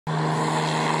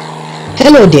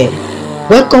Hello there,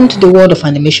 welcome to the world of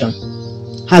animation.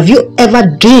 Have you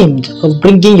ever dreamed of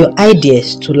bringing your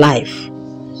ideas to life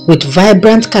with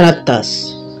vibrant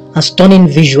characters and stunning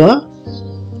visual?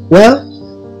 Well,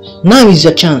 now is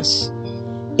your chance.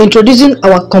 Introducing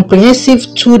our comprehensive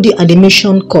 2D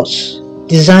animation course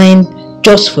designed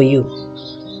just for you.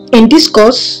 In this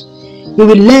course, you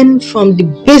will learn from the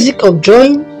basic of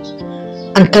drawing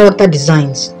and character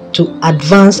designs to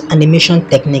advanced animation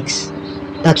techniques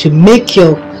that will make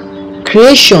your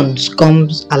creations come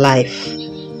alive.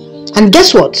 And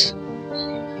guess what?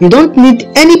 You don't need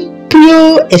any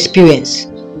prior experience.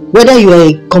 Whether you are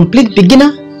a complete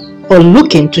beginner or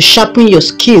looking to sharpen your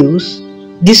skills,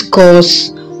 this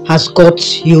course has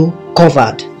got you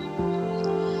covered.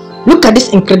 Look at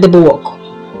this incredible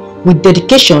work. With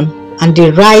dedication and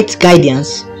the right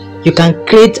guidance, you can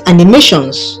create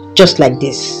animations just like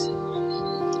this.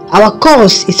 Our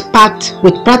course is packed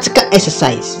with practical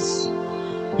exercises,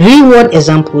 real-world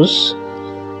examples,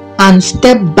 and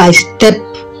step-by-step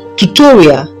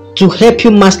tutorial to help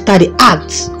you master the art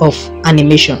of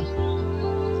animation.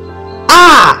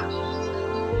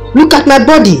 Look at my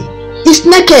body, it's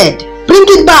naked, bring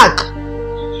it back.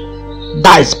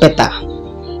 That is better.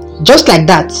 Just like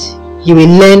that, you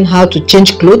will learn how to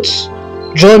change clothes,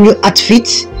 draw new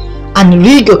outfits, and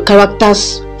rig your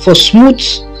characters for smooth,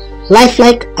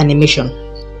 lifelike animation.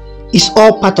 It's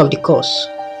all part of the course.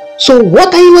 So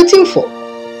what are you waiting for?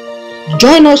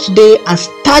 Join us today and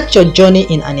start your journey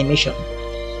in animation.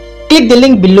 Click the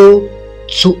link below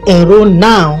to enroll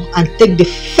now and take the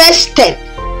first step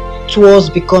towards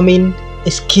becoming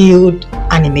a skilled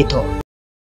animator.